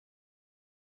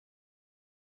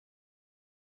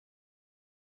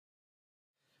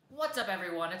What's up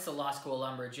everyone, it's the Law School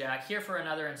Lumberjack here for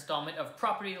another installment of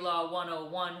Property Law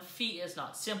 101, Fee is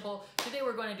Not Simple. Today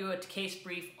we're going to do a case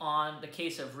brief on the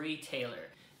case of Re Taylor.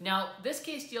 Now this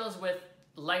case deals with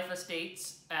life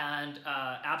estates and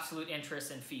absolute interest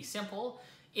and fee simple.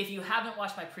 If you haven't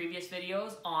watched my previous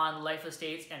videos on life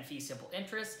estates and fee simple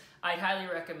interest, I'd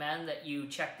highly recommend that you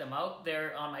check them out.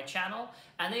 They're on my channel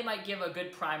and they might give a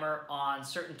good primer on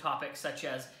certain topics such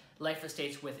as life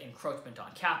estates with encroachment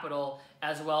on capital,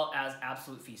 as well as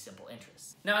absolute fee simple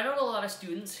interest. Now I know a lot of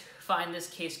students find this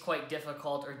case quite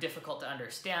difficult or difficult to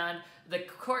understand. The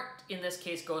court in this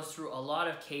case goes through a lot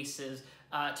of cases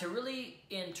to really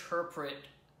interpret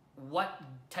what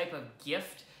type of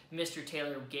gift Mr.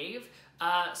 Taylor gave.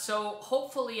 So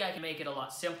hopefully I can make it a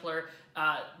lot simpler.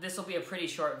 This will be a pretty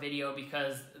short video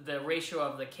because the ratio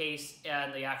of the case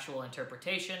and the actual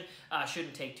interpretation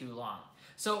shouldn't take too long.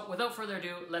 So without further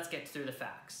ado, let's get through the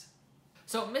facts.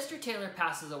 So Mr. Taylor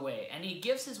passes away and he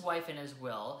gives his wife in his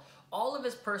will all of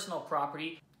his personal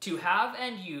property to have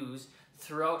and use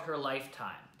throughout her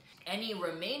lifetime. Any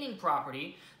remaining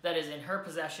property that is in her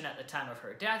possession at the time of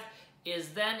her death is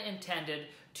then intended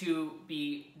to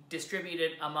be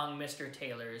distributed among Mr.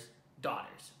 Taylor's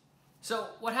daughters. So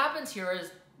what happens here is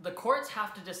the courts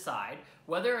have to decide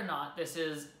whether or not this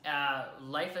is a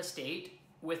life estate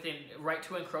with a right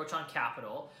to encroach on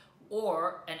capital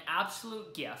or an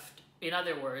absolute gift, in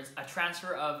other words, a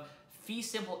transfer of fee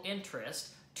simple interest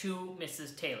to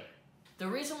Mrs. Taylor. The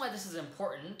reason why this is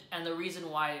important and the reason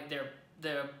why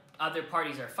the other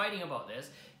parties are fighting about this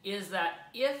is that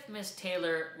if Miss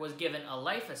Taylor was given a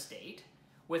life estate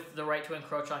with the right to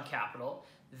encroach on capital,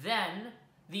 then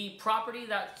the property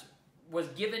that was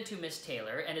given to Miss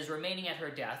Taylor and is remaining at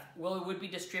her death would be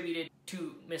distributed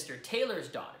to Mr. Taylor's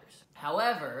daughters.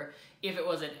 However, if it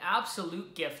was an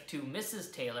absolute gift to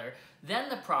Mrs. Taylor, then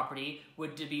the property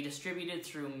would be distributed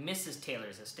through Mrs.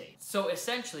 Taylor's estate. So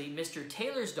essentially, Mr.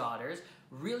 Taylor's daughters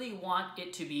really want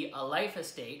it to be a life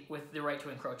estate with the right to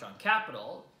encroach on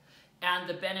capital, and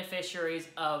the beneficiaries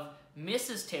of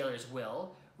Mrs. Taylor's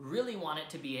will really want it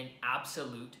to be an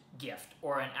absolute gift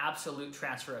or an absolute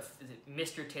transfer of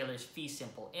Mr. Taylor's fee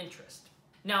simple interest.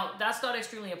 Now, that's not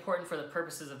extremely important for the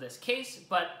purposes of this case,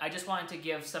 but I just wanted to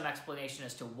give some explanation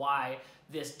as to why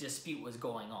this dispute was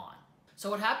going on.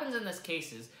 So what happens in this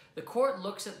case is the court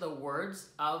looks at the words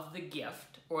of the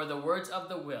gift or the words of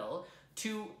the will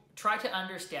to try to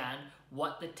understand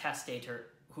what the testator,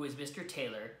 who is Mr.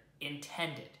 Taylor,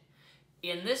 intended.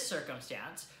 In this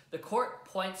circumstance, the court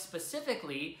points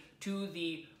specifically to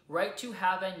the right to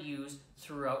have and use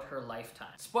throughout her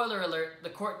lifetime. Spoiler alert, the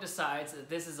court decides that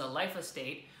this is a life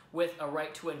estate with a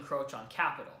right to encroach on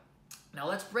capital. Now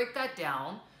let's break that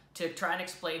down to try and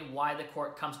explain why the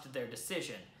court comes to their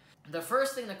decision. The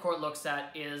first thing the court looks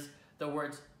at is the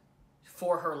words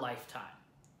for her lifetime.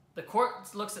 The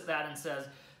court looks at that and says,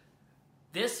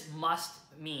 this must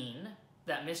mean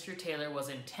that Mr. Taylor was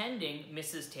intending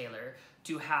Mrs. Taylor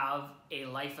to have a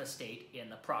life estate in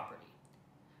the property.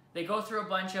 They go through a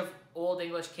bunch of Old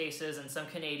English cases and some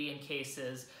Canadian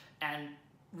cases, and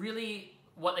really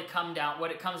what it comes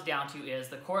down to is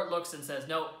the court looks and says,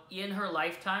 no, in her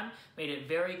lifetime, made it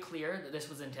very clear that this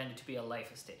was intended to be a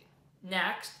life estate.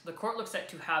 Next, the court looks at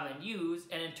to have and use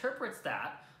and interprets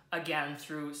that, again,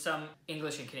 through some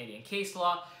English and Canadian case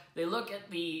law. They look at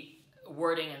the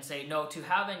wording and say, no, to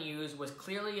have and use was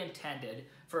clearly intended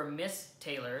for Miss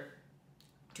Taylor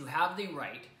to have the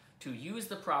right to use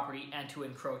the property and to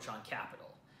encroach on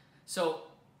capital. So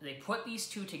they put these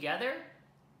two together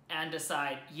and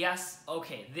decide, yes,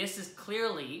 okay, this is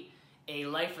clearly a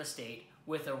life estate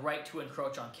with a right to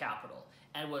encroach on capital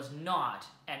and was not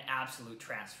an absolute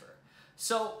transfer.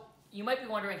 So you might be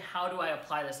wondering, how do I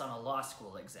apply this on a law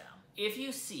school exam? If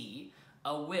you see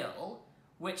a will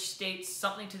which states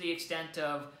something to the extent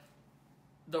of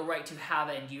the right to have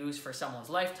and use for someone's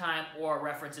lifetime or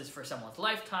references for someone's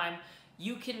lifetime,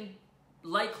 you can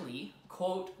likely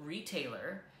quote Re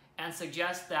Taylor and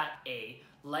suggest that a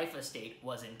life estate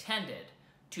was intended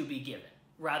to be given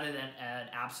rather than an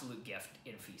absolute gift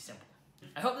in fee simple.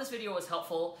 I hope this video was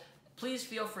helpful. Please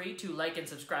feel free to like and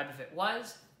subscribe if it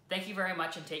was. Thank you very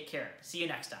much and take care. See you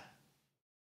next time.